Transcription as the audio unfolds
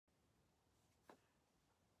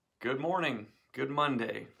Good morning. Good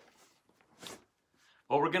Monday.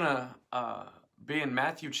 Well, we're going to be in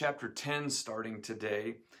Matthew chapter 10 starting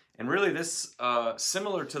today. And really this,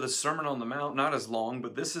 similar to the Sermon on the Mount, not as long,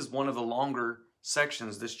 but this is one of the longer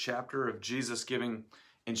sections, this chapter of Jesus giving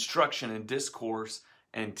instruction and discourse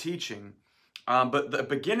and teaching. But the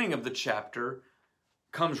beginning of the chapter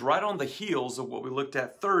comes right on the heels of what we looked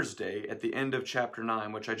at Thursday at the end of chapter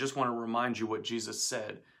 9, which I just want to remind you what Jesus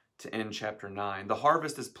said to end chapter 9. The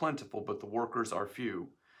harvest is plentiful, but the workers are few.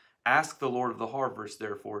 Ask the Lord of the harvest,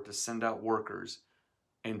 therefore, to send out workers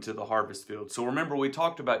into the harvest field. So remember, we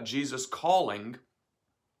talked about Jesus calling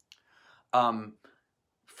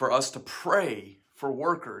for us to pray for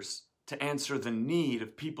workers to answer the need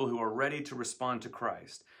of people who are ready to respond to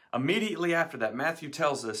Christ. Immediately after that, Matthew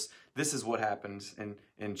tells us this is what happens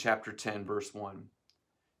in chapter 10, verse 1.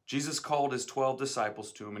 Jesus called his 12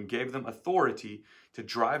 disciples to him and gave them authority to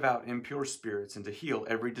drive out impure spirits and to heal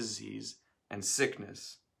every disease and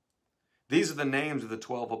sickness. These are the names of the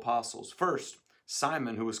 12 apostles. First,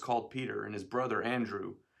 Simon, who was called Peter, and his brother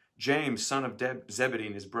Andrew. James, son of Zebedee,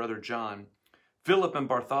 and his brother John. Philip and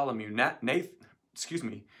Bartholomew.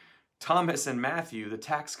 Thomas and Matthew, the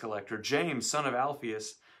tax collector. James, son of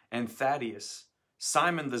Alphaeus, and Thaddeus.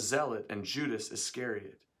 Simon the Zealot, and Judas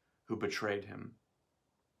Iscariot, who betrayed him.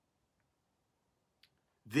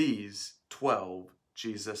 These 12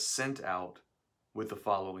 Jesus sent out with the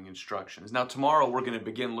following instructions. Now tomorrow we're going to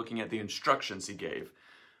begin looking at the instructions he gave.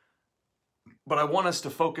 But I want us to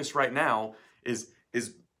focus right now is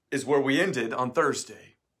where we ended on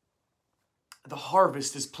Thursday. The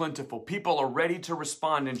harvest is plentiful. People are ready to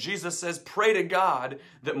respond. And Jesus says, pray to God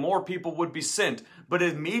that more people would be sent. But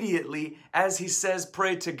immediately, as he says,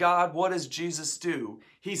 pray to God, what does Jesus do?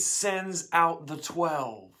 He sends out the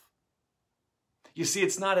 12. You see,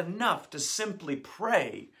 it's not enough to simply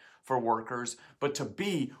pray for workers, but to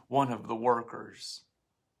be one of the workers.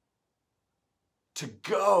 To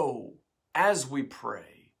go as we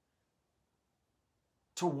pray.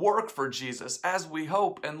 To work for Jesus as we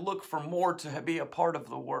hope and look for more to be a part of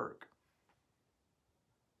the work.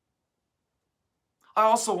 I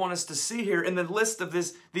also want us to see here in the list of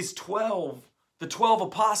these 12, the 12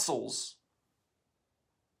 apostles,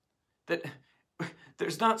 that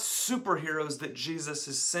there's not superheroes that Jesus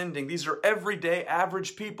is sending. These are everyday,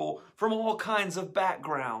 average people from all kinds of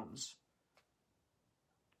backgrounds.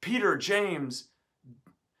 Peter, James,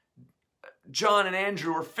 John, and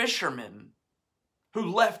Andrew are fishermen who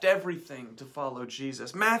left everything to follow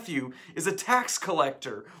Jesus. Matthew is a tax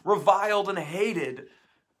collector, reviled and hated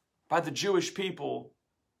by the Jewish people,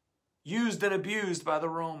 used and abused by the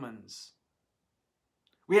Romans.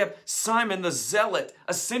 We have Simon the Zealot,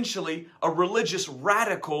 essentially a religious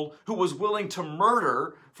radical who was willing to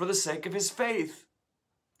murder for the sake of his faith.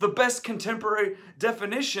 The best contemporary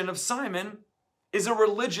definition of Simon is a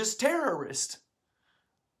religious terrorist.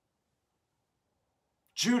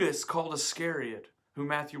 Judas, called Iscariot, who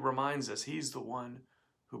Matthew reminds us, he's the one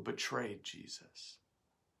who betrayed Jesus.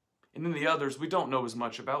 And then the others we don't know as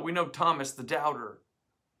much about. We know Thomas the doubter.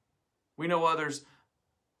 We know others.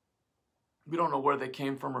 We don't know where they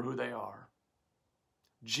came from or who they are.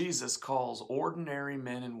 Jesus calls ordinary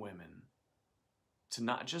men and women to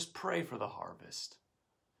not just pray for the harvest,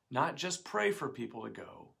 not just pray for people to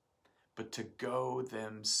go, but to go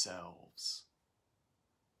themselves.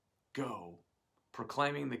 Go,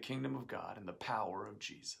 proclaiming the kingdom of God and the power of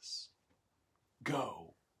Jesus.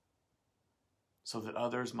 Go, so that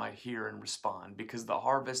others might hear and respond, because the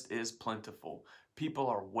harvest is plentiful. People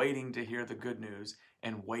are waiting to hear the good news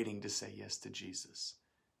and waiting to say yes to Jesus.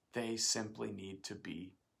 They simply need to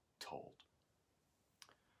be told.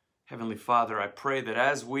 Heavenly Father, I pray that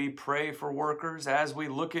as we pray for workers, as we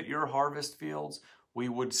look at your harvest fields, we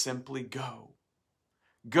would simply go.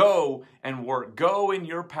 Go and work. Go in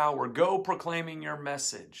your power. Go proclaiming your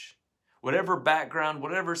message. Whatever background,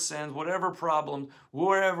 whatever sins, whatever problem,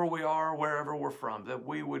 wherever we are, wherever we're from, that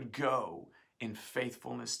we would go in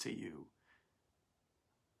faithfulness to you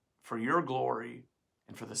for your glory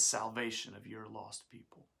and for the salvation of your lost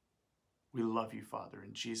people. We love you, Father,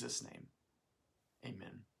 in Jesus' name.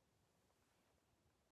 Amen.